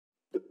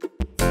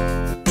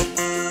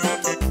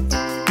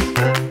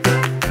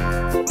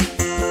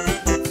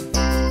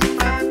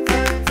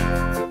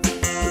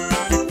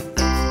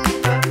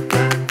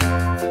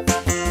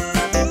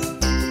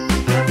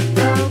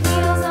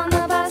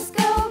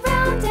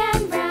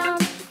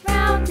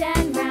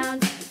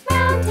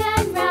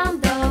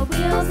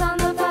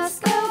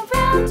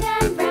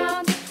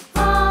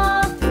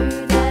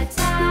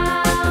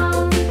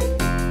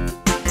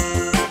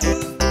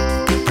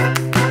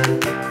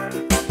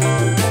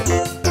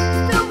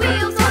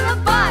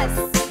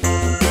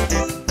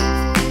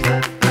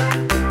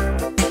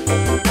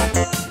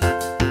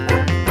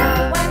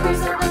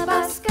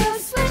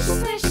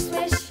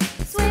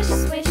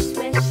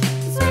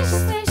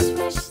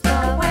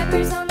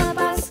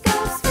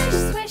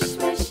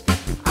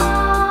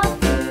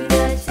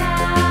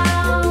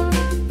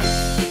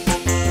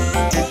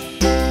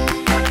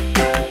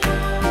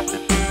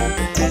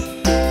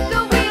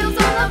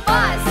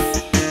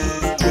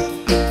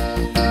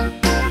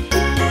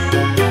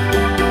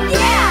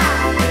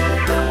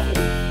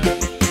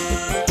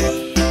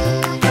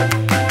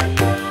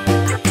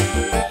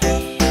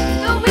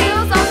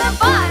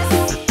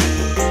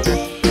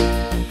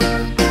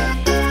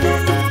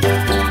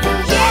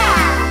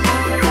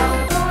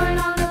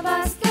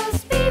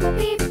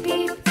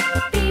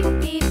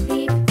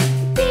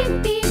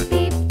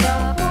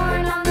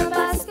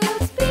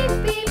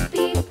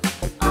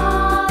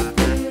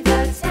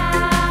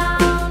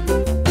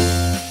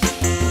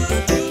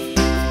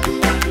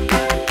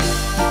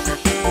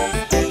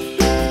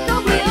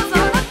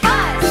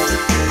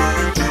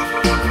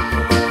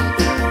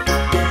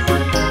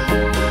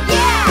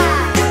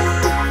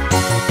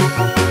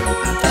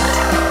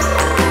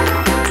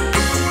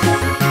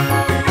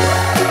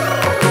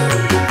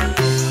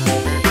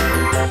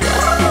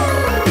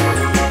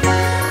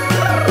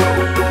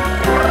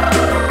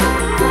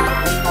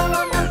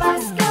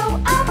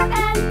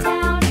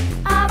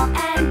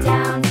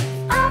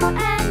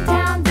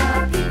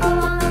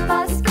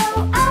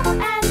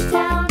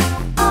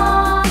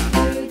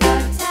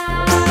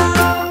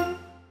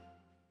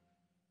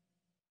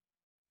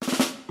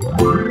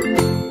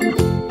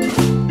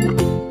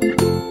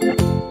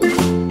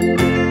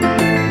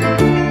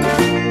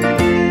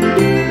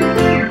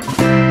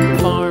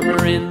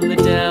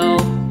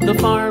the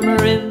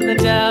farmer in the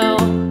dell.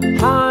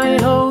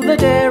 Hi-ho, the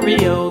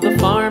dairy-o, the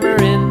farmer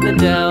in the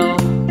dell.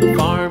 The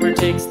farmer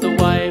takes the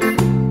wife,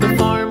 the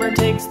farmer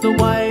takes the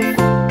wife.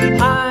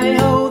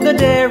 Hi-ho, the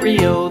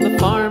dairy-o, the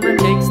farmer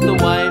takes the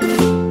wife.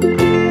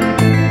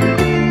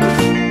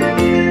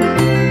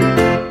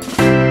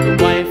 The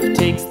wife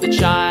takes the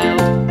child,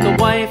 the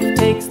wife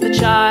takes the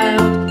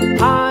child.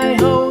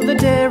 Hi-ho, the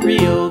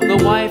dairy-o, the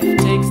wife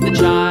takes the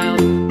child.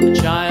 The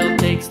child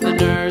takes the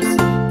nurse,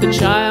 the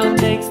child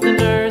takes the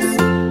nurse.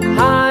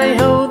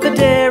 Hi-ho, the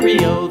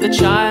dairy-o, the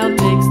child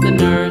takes the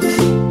nurse.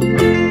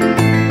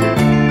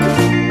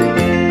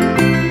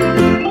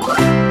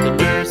 The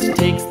nurse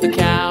takes the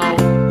cow,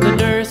 the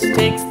nurse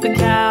takes the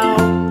cow.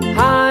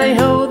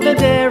 Hi-ho, the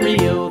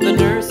dairy-o, the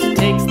nurse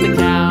takes the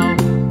cow.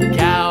 The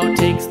cow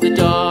takes the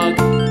dog,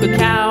 the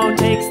cow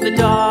takes the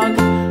dog.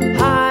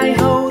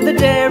 Hi-ho, the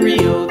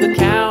dairy-o, the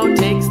cow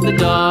takes the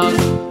dog.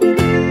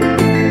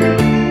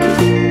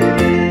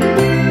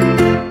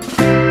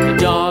 The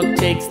dog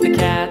takes the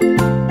cat,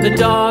 the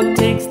dog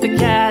takes the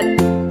cat.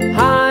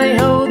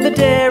 Hi-ho, the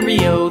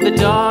dairy-o, the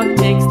dog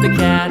takes the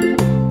cat.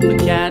 The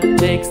cat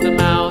takes the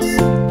mouse,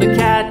 the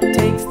cat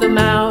takes the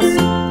mouse.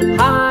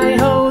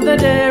 Hi-ho, the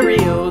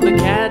dairy-o, the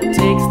cat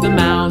takes the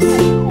mouse.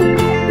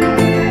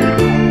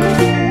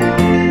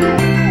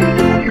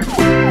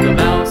 The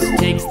mouse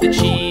takes the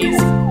cheese,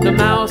 the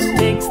mouse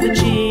takes the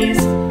cheese.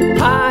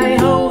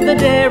 Hi-ho, the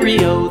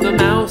dairy-o, the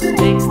mouse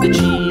takes the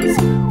cheese.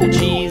 The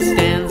cheese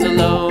stands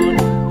alone,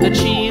 the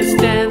cheese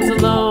stands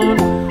alone.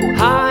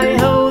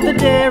 Hi-ho, the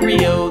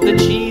dairy-o, the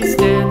cheese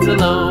stands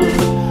alone.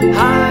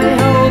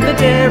 Hi-ho, the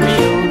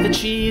dairy-o, the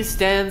cheese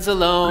stands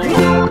alone.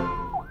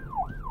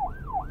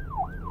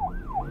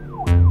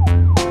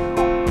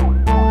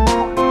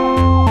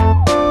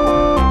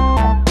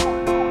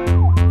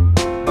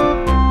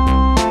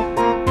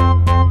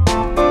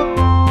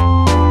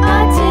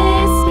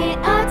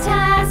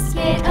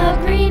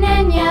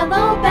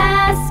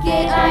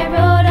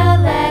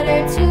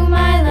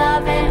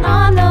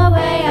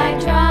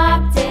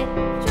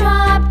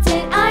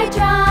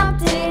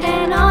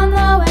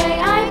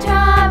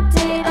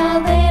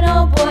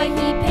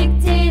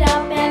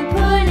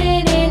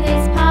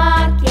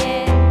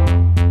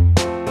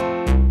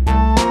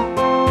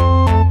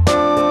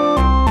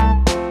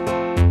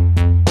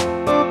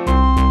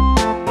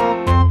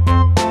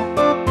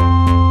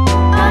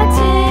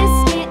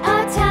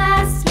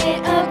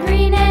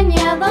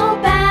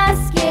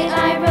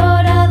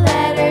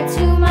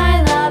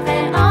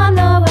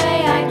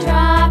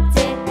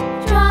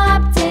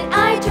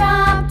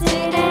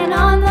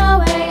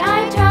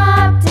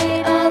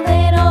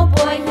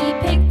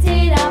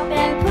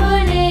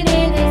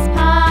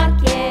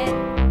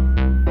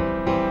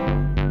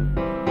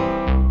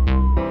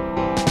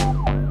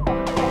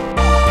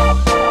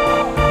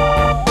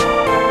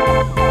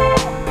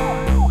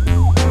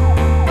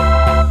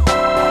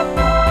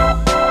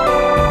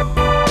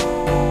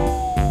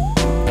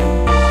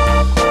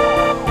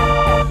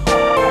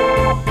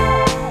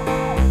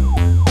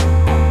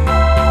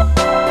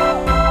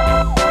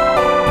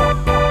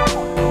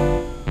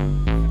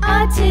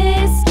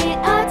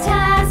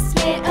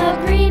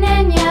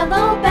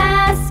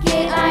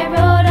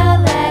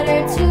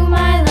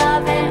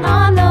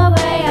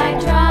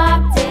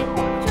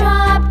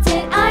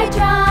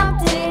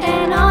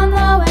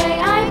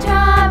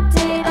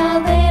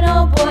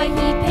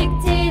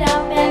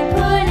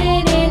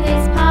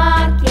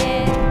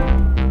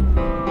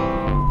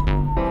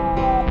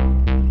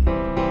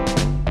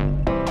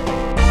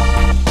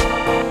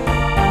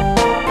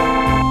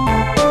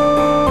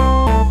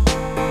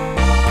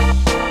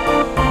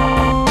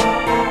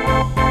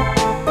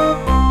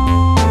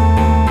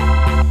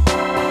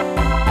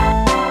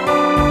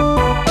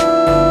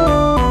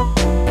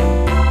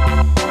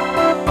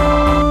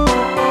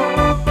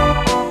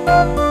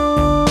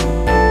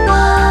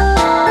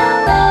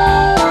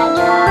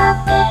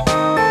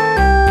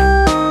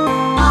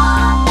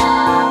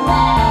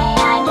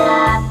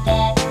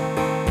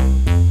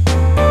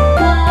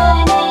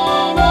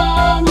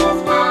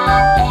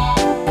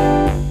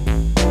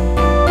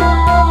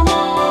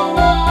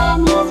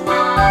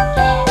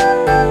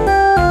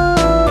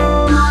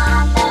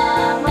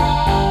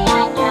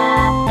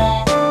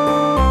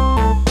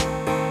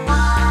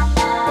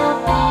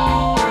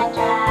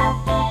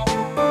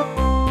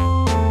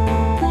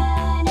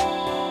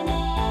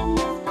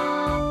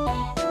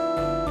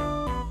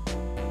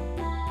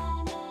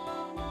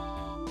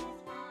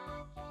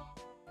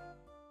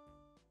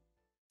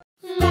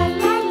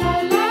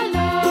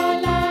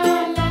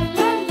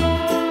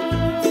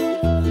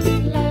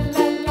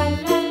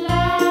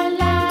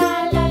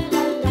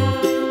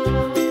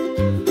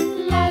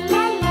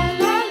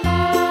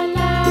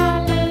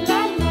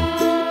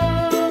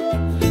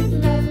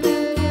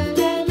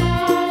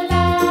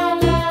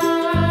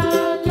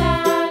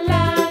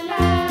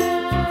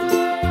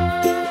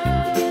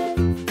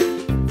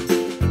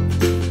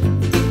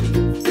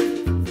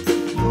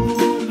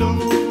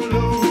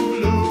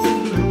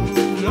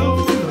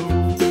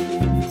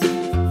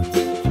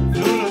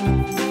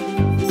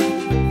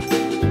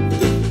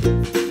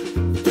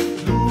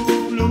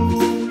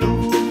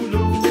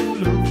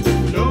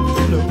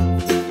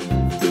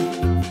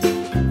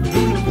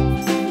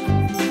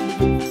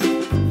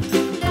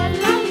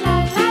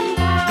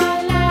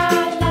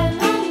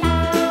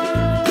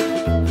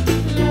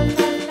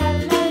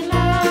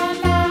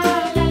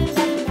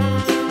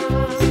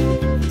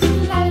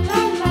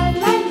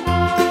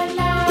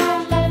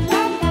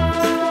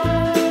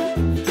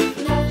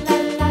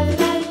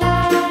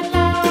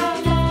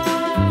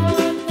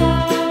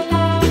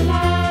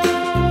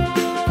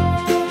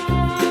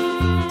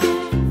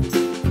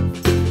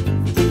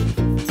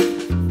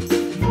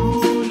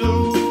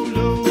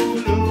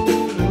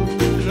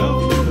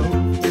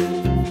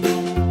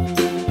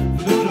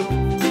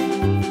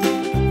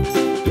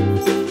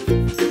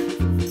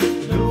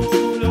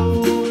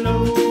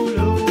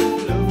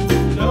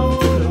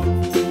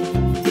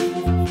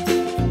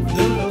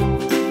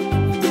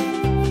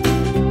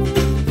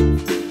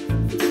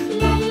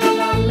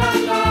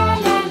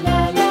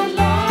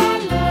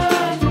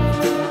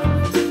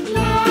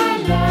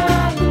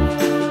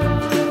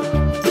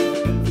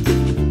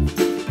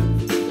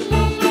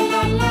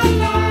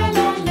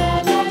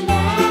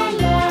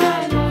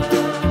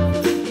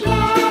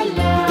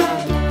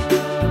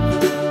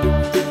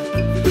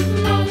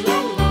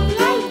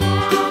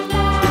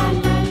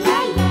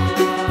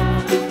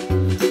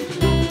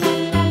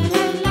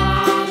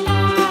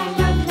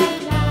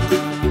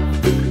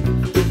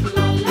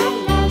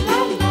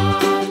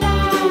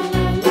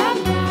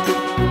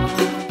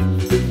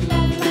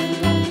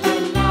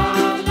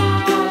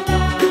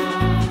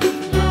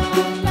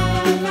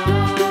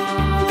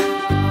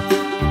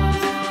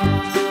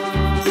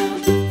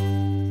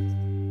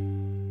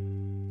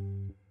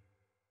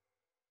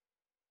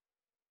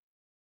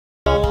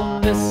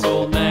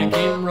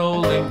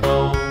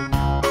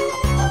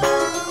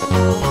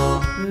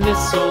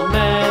 This old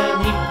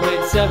man, he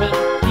played seven.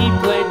 He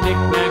played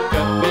knick-knack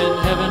up in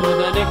heaven with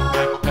a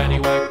knick-knack,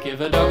 paddywhack,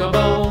 give a dog a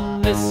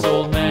bone. This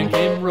old man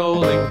came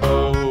rolling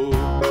home.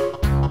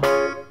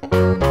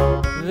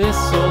 This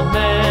old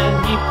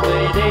man, he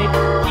played eight.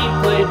 He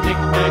played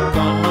knick-knack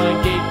on my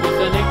gate with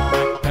a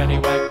knick-knack,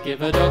 paddywhack,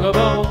 give a dog a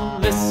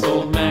bone. This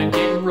old man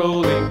came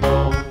rolling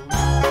home.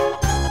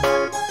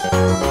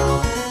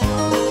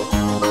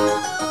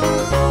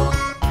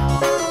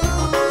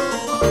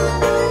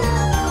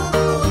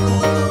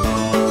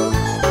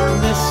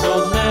 This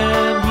old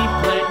man, he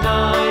played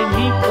nine.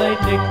 He played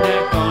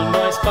knick-knack on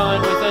my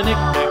spine with a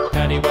knick-knack,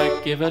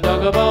 paddywhack, give a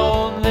dog a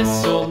bone.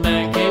 This old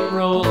man